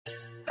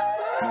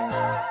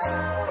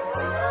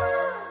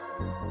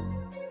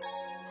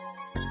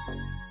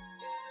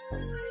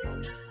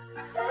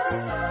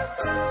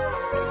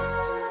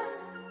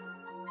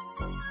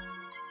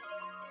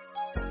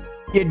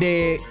You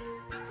dig?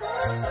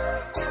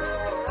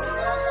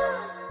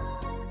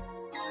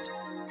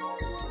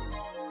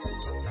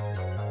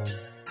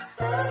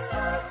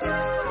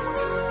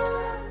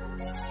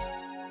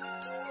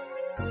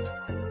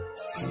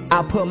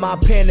 I put my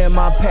pen in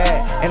my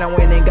pad and I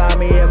went and got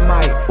me a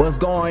mic. What's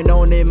going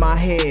on in my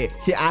head?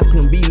 Shit, I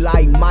can be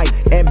like Mike.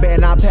 And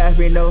better not pass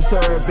me no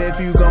syrup if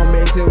you gon'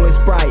 mix it with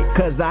Sprite.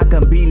 Cause I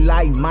can be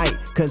like Mike.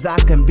 Cause I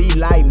can be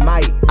like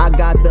Mike. I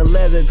got the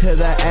leather to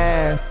the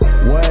ass.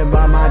 Worried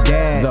about my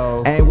dad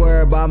though. Ain't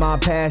worried about my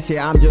past shit.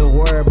 I'm just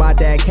worried about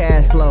that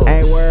cash flow.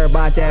 Ain't worried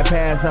about that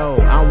past hoe.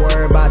 I'm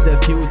worried about the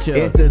future.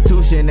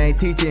 Institution ain't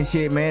teaching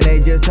shit, man. They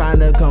just trying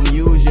to come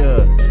use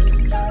ya,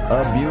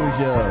 abuse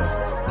ya.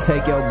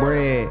 Take your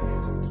bread,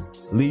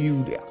 leave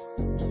you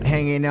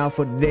hanging out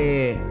for the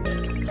dead.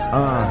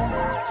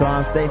 So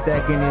I'm stay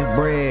stacking this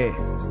bread.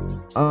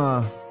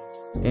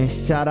 And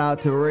shout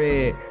out to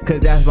red,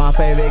 cause that's my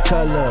favorite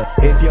color.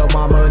 If your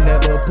mama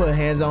never put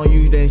hands on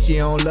you, then she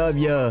don't love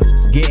ya.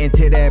 Get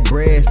into that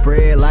bread,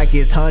 spread like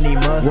it's honey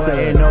mustard. Well,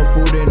 ain't no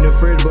food in the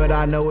fridge, but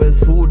I know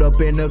it's food up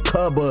in the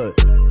cupboard.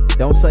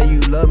 Don't say you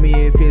love me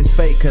if it's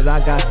fake, cause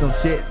I got some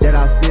shit that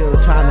I'm still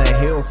trying to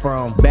heal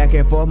from. Back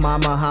and forth,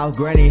 mama house,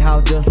 granny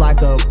house, just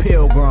like a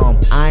pilgrim.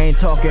 I ain't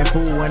talking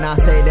food when I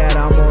say that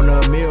I'm on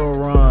a meal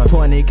run.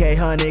 20K,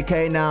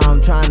 100K, now I'm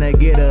trying to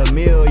get a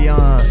million.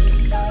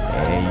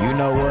 And you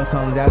know what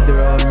comes after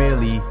a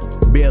milli,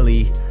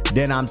 Billy.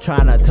 Then I'm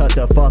trying to touch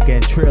a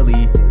fucking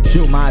trilly.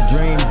 Shoot my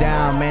dreams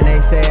down, man,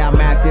 they say I'm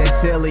acting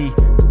silly.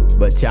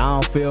 But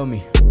y'all don't feel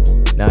me.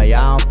 Now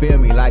y'all don't feel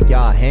me like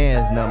y'all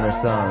hands numb or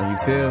something, you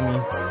feel me?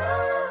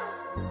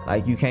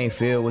 Like you can't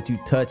feel what you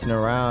touching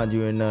around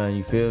you or nothing,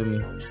 you feel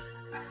me?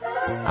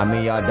 I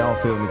mean y'all don't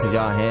feel me cause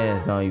y'all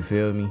hands don't, you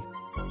feel me?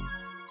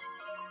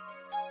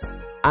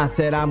 I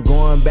said I'm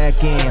going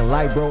back in,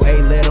 like bro,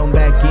 hey, let them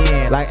back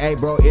in. Like, hey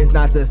bro, it's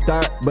not the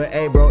start, but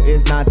hey bro,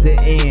 it's not the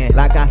end.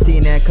 Like I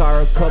seen that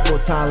car a couple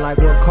times, like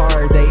what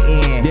car is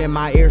they in? Then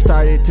my ear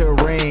started to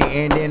ring,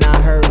 and then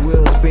I heard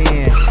wheels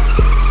spin.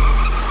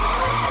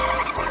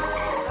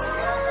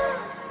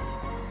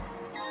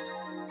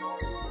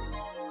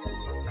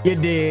 You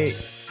dig?